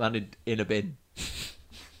 and it landed in a bin.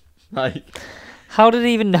 Like, how did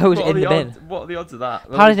he even know it was in the bin? What are the odds of that?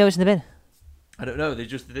 How did he know it's in the bin? I don't know. There's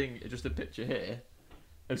just a picture here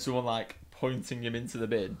of someone like pointing him into the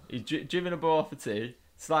bin. He's driven a ball off the tee,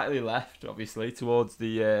 slightly left, obviously, towards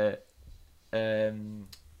the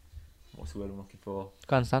what's the word I'm looking for?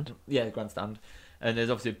 Grandstand. Yeah, the grandstand. And there's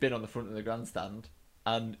obviously a bin on the front of the grandstand,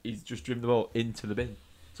 and he's just driven the ball into the bin.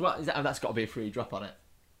 So what is that? That's got to be a free drop on it.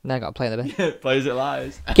 Now I got to play in the bin. Plays it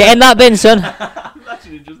lies. Get in that bin, son.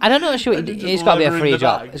 Imagine just, I don't know. Sure, imagine just it's got to be a lever in free the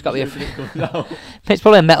drop. bag, It's got to be a. just open it, comes out. It's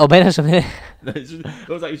probably a metal bin or something. No, it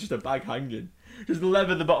looks like it's just a bag hanging. Just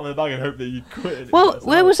lever the bottom of the bag and hope that you quit. And it Well, gets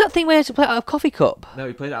where out. was that thing where you had to play it out of a coffee cup? No,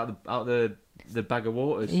 he played it out of the bag of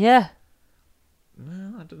waters. Yeah.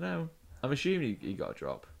 Well, I don't know. I'm assuming he got a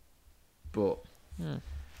drop, but Hmm.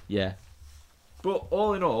 yeah. But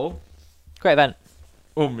all in all, Great event.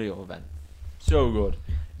 unreal event. So good.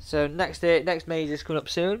 So next major's coming up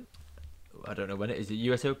soon. I don't know when it is. The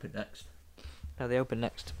US Open next. No, they open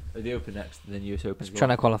next. The Open next, and then US Open. Trying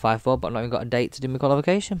to qualify for, but I've not even got a date to do my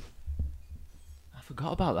qualification. I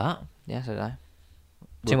forgot about that. Yeah, so did I.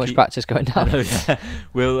 We'll Too much keep- practice going I know, down.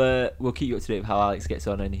 yeah. We'll keep you up to date with how Alex gets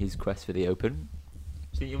on in his quest for the Open. Do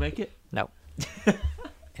you think you'll make it?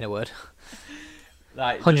 In a word.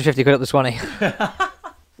 Like 150 quid up the Swanee.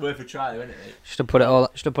 worth a try, though, isn't it? Mate? Should have put it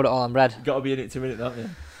all on bread. Got to be in it to win it, don't you?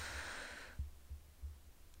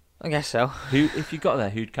 I guess so. Who, if you got there,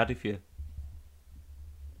 who'd caddy for you?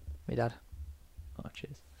 Me dad. Oh,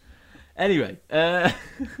 cheers. Anyway, there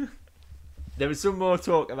was some more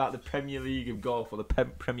talk about the Premier League of golf, or the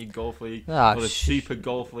Premier Golf League, Ah, or the Super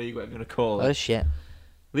Golf League, whatever you're going to call Oh it. shit.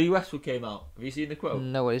 Lee Westwood came out. Have you seen the quote?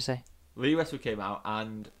 No, what did you say? Lee Westwood came out,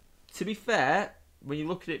 and to be fair, when you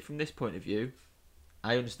look at it from this point of view,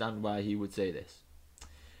 I understand why he would say this.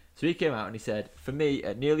 So he came out and he said, for me,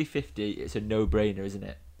 at nearly 50, it's a no-brainer, isn't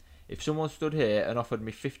it? If someone stood here and offered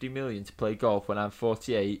me 50 million to play golf when I'm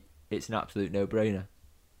 48, it's an absolute no-brainer.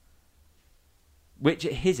 Which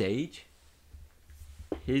at his age,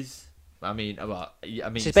 So he's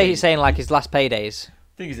saying- basically saying like his last paydays.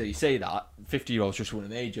 thing is that you say that 50-year-olds just won a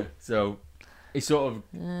major, so it's sort of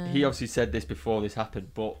he obviously said this before this happened,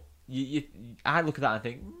 but I look at that and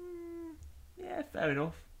think, yeah, fair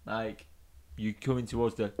enough. Like you're coming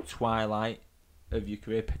towards the twilight of your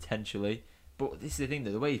career potentially, but this is the thing,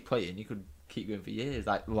 that the way he's playing, you could keep going for years,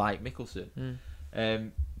 like Mickelson.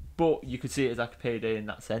 But you could see it as like a payday in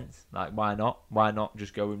that sense. Like why not? Why not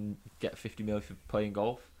just go and get 50 million for playing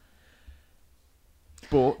golf?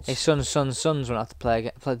 But His sons won't have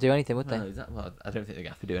to do anything, would they? no, well, I don't think they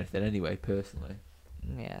have to do anything anyway, personally.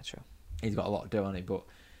 Yeah, true. He's got a lot to do, hasn't he? But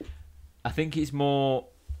I think it's more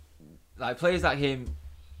like players like him,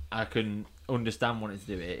 I can understand wanting to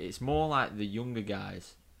do it. It's more like the younger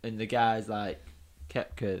guys and the guys like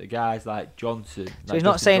Koepka, the guys like Johnson. So he's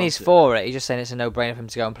not saying he's for it. He's just saying it's a no-brainer for him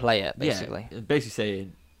to go and play it. Basically. Yeah, basically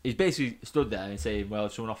saying he's basically stood there and saying, "Well,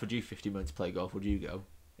 if someone offered you 50 million to play golf, would you go?"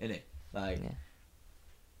 Innit? Like, Yeah.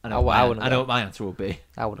 I I wouldn't know go. what my answer would be.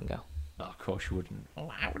 I wouldn't go. Oh, of course you wouldn't. Oh,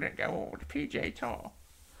 I wouldn't go over the PGA Tour.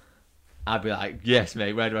 I'd be like, yes,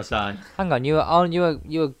 mate. Where do I sign? Hang on, you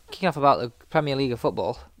were kicking off about the Premier League of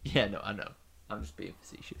football. Yeah, no, I know. I'm just being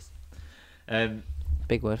facetious.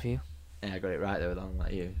 Big word for you. Yeah, I got it right though, along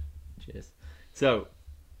like you. Cheers. So,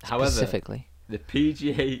 however, Specifically. the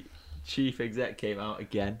PGA chief exec came out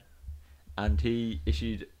again, and he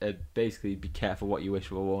issued a basically "be careful what you wish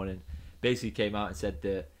for" warning. Basically, came out and said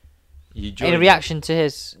that you join. In reaction to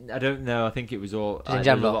his. I don't know. I think it was all. In There was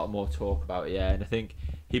general. a lot more talk about it. Yeah, and I think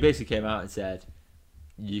he basically came out and said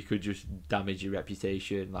you could just damage your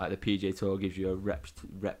reputation. Like the PGA Tour gives you a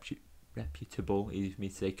reputable, easy for me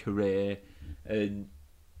to say, career. And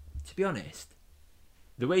to be honest,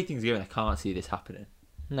 the way things are going, I can't see this happening.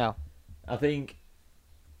 No. I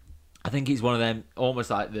think it's one of them, almost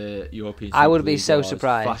like the European. I would Super be League so was,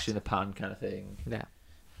 surprised. Flash in the pan kind of thing. Yeah.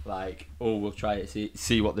 Like, oh, we'll try it,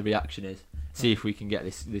 see what the reaction is, see if we can get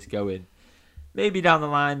this going. Maybe down the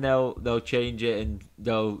line they'll change it and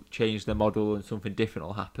they'll change the model and something different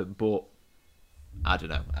will happen. But I don't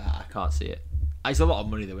know. I can't see it. It's a lot of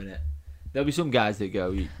money though, isn't it? There'll be some guys that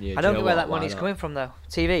go. Yeah, I don't know where that money's coming from though.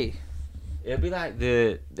 TV. It'll be like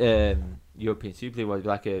the European Super League. Where it'll be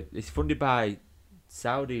like it's funded by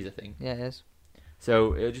Saudis, I think. Yeah, it is.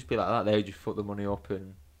 So it'll just be like that. They'll just put the money up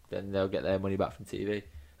and then they'll get their money back from TV.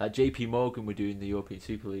 Like JP Morgan were doing the European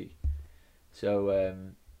Super League. So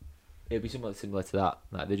it'll be somewhat similar to that.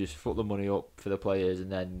 Like they just put the money up for the players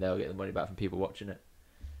and then they'll get the money back from people watching it.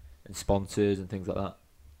 And sponsors and things like that.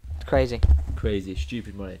 It's crazy. Crazy,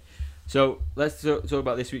 stupid money. So let's talk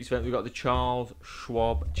about this week's event. We've got the Charles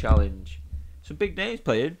Schwab Challenge. Some big names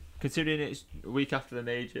playing, considering it's a week after a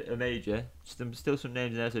major. Still some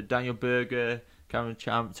names in there. So Daniel Berger, Cameron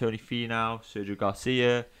Champ, Tony Finau, Sergio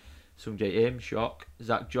Garcia, Sungjae Im, shock.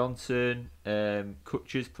 Zach Johnson,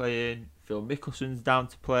 Kutcher's playing. Phil Mickelson's down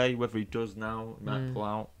to play. Whether he does now, he might pull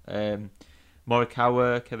out.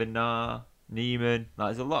 Morikawa, Kevin Na, Neiman. Like,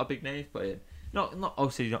 there's a lot of big names playing. Not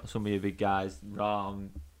obviously not some of your big guys. Rahm,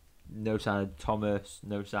 no sign of Thomas,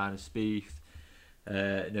 no sign of Spieth.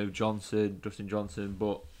 no Dustin Johnson.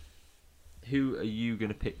 But who are you going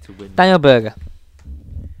to pick to win? Daniel Berger.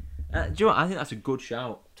 Do you know what? I think that's a good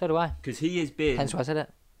shout. So do I. Because he has been... Hence why I said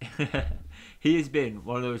it. He has been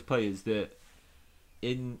one of those players that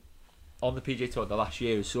on the PGA Tour the last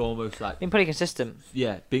year is almost like... Been pretty consistent.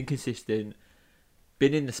 Yeah, been consistent.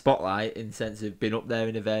 Been in the spotlight in the sense of been up there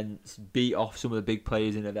in events, beat off some of the big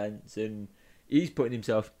players in events, and he's putting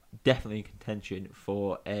himself definitely in contention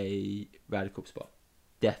for a Ryder Cup spot.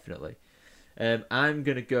 Definitely. I'm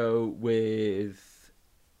going to go with...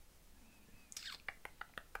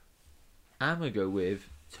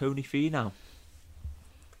 Tony Finau.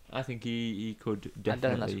 I think he could definitely... I don't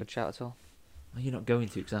think that's a good shout at all. Well, you're not going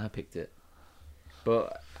to because I picked it.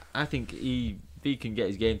 But I think if he can get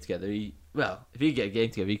his game together, if he can get a game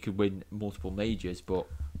together, he could win multiple majors. But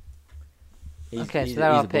so there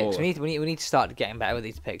are picks. We need to start getting better with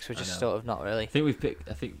these picks. We're just sort of not really. I think we've picked.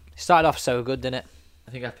 Started off so good, didn't it?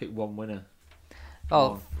 I think I picked one winner.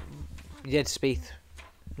 Oh, you did Spieth.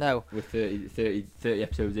 No. With 30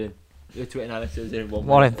 episodes in. 29 episodes in,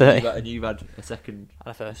 one in 30. And you've had a second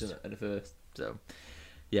and a first. And a first. So,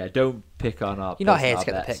 yeah, don't pick on our... You're not here to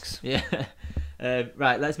get the picks. Yeah.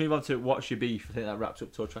 Right, let's move on to What's Your Beef. I think that wraps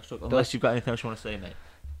up Tour Trash Talk. Unless you've got anything else you want to say, mate.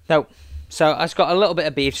 No. So, I've got a little bit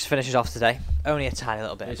of beef just finishes off today. Only a tiny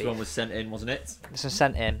little bit of beef. This one was sent in, wasn't it? This was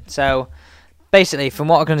sent in. So, basically, from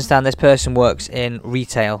what I can understand, this person works in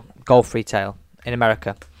retail, golf retail, in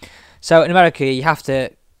America. So, in America, you have to...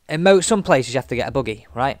 In some places, you have to get a buggy,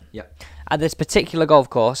 right? Yeah. At this particular golf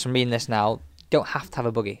course, I'm reading this now, you don't have to have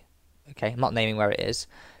a buggy. Okay, I'm not naming where it is.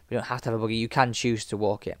 But you don't have to have a buggy. You can choose to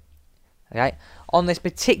walk it. Okay? On this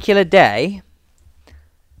particular day,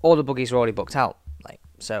 all the buggies are already booked out.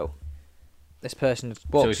 So, this person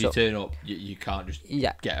walks up. So if you turn up, you can't just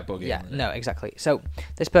get a buggy. Yeah, no, exactly. So,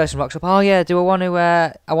 this person walks up, oh yeah, I want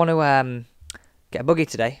to get a buggy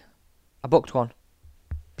today. I booked one.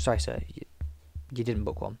 Sorry, sir, you didn't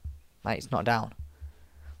book one. It's not down.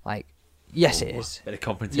 Yes, it is. Bit of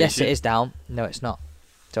compensation. Yes, it is down. No, it's not.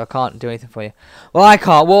 So I can't do anything for you. Well, I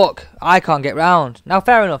can't walk. I can't get round. Now,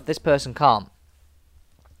 fair enough, this person can't.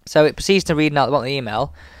 So it proceeds to read out the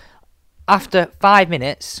email. After 5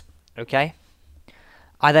 minutes, okay,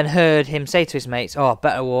 I then heard him say to his mates, oh,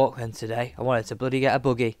 better walk than today. I wanted to bloody get a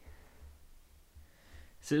buggy.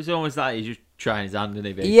 So it's almost like he's just trying his hand, isn't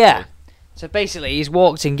he, basically? Yeah. So basically, he's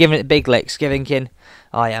walked in, giving it big licks, thinking,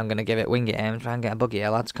 oh yeah, I'm going to give it, wing it in, try and get a buggy here,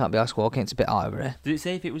 lads. Can't be asked walking, it's a bit hard over here. Did it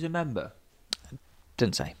say if it was a member?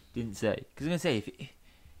 Didn't say. Didn't say. Because I'm going to say,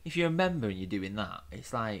 if you're a member and you're doing that,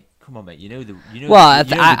 it's like, come on, mate, you know the Well,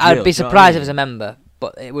 the I'd be surprised if it was a member,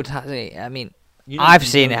 but it would have, I mean, I've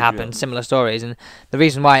seen it happen, similar stories, and the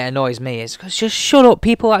reason why it annoys me is because just shut up,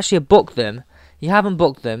 people actually book them, you haven't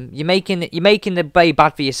booked them, you're making the day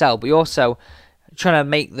bad for yourself, but you're also trying to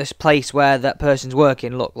make this place where that person's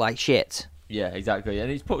working look like shit. Yeah, exactly,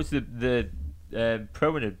 and it's put the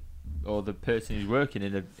pro or the person who's working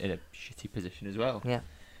in a shitty position as well. Yeah.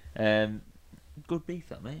 Good beef,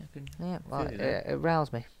 that, mate. It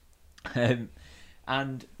roused me.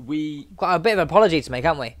 And we got a bit of an apology to make,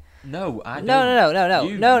 haven't we? No, I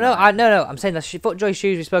don't. No. I'm saying the FootJoy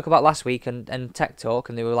shoes we spoke about last week and Tech Talk,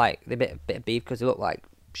 and they were like a bit of beef because they look like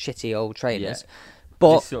shitty old trainers. Yeah.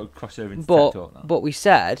 But sort of cross over into Tech Talk now. But we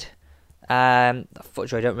said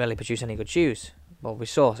FootJoy don't really produce any good shoes. Well, we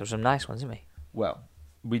saw some nice ones, didn't we? Well,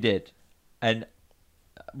 we did, and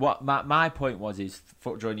what my point was is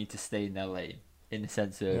FootJoy need to stay in their lane in the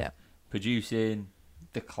sense of producing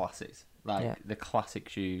the classics, the classic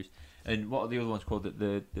shoes. And what are the other ones called that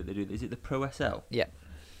they do? Is it the Pro SL? Yeah.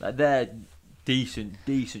 They're decent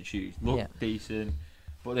shoes. Look decent,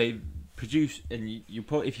 but they produce. And you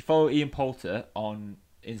put, if you follow Ian Poulter on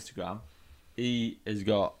Instagram, he has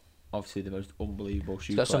got obviously the most unbelievable shoes.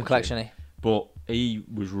 He's got some collection, eh? But he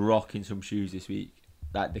was rocking some shoes this week,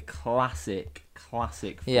 like the classic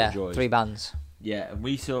FootJoys. 3 bands. Yeah, and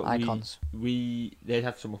we saw icons. They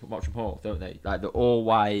have some up from Hall, don't they? Like the all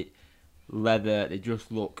white leather, they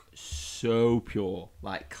just look so pure,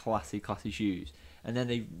 like classy shoes. And then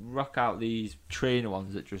they rock out these trainer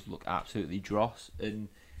ones that just look absolutely dross. And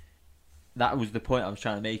that was the point I was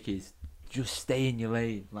trying to make: is just stay in your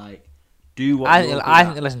lane, like do what. I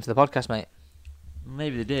think they listened to the podcast, mate.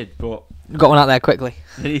 Maybe they did, but got one out there quickly.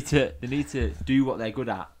 They need to do what they're good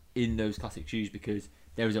at in those classic shoes because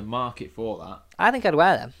there is a market for that. I think I'd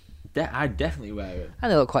wear them. I'd definitely wear them.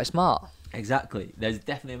 And they look quite smart. Exactly. There's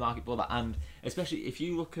definitely a market for that, and especially if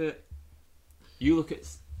you look at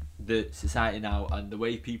the society now and the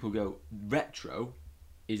way people go retro.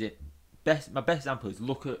 My best example is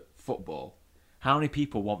look at football. How many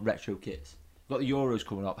people want retro kits? got the Euros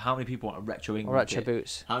coming up. How many people want a retro England Or retro kit?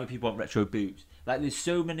 boots. How many people want retro boots? Like there's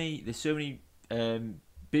so many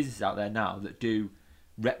businesses out there now that do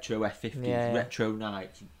retro F50s, Yeah. retro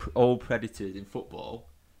Nikes, old Predators in football.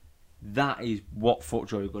 That is what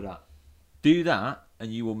FootJoy are good at. Do that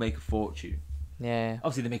and you will make a fortune. Yeah.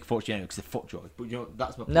 Obviously they make a fortune anyway because they're FootJoy, but you know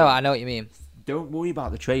that's my point. No, I know what you mean. Don't worry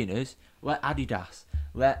about the trainers. Let Adidas,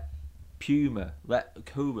 let Puma, let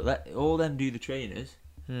Cobra, let all them do the trainers.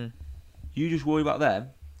 You just worry about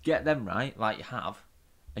them, get them right, like you have,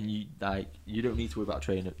 and you don't need to worry about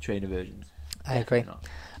trainer versions. I agree. Definitely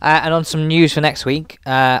not. And on some news for next week,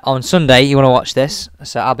 on Sunday, you want to watch this,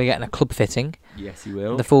 so I'll be getting a club fitting. Yes, you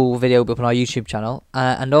will. The full video will be up on our YouTube channel,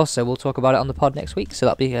 and also we'll talk about it on the pod next week, so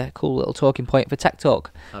that'll be a cool little talking point for Tech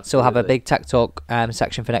Talk. Absolutely. So we'll have a big Tech Talk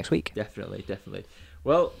section for next week. Definitely.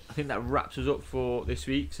 Well, I think that wraps us up for this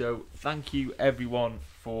week. So thank you everyone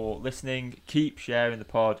for listening. Keep sharing the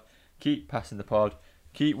pod. Keep passing the pod.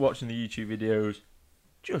 Keep watching the YouTube videos.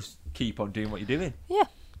 Just keep on doing what you're doing. Yeah.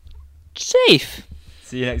 Safe.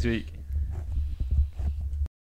 See you next week.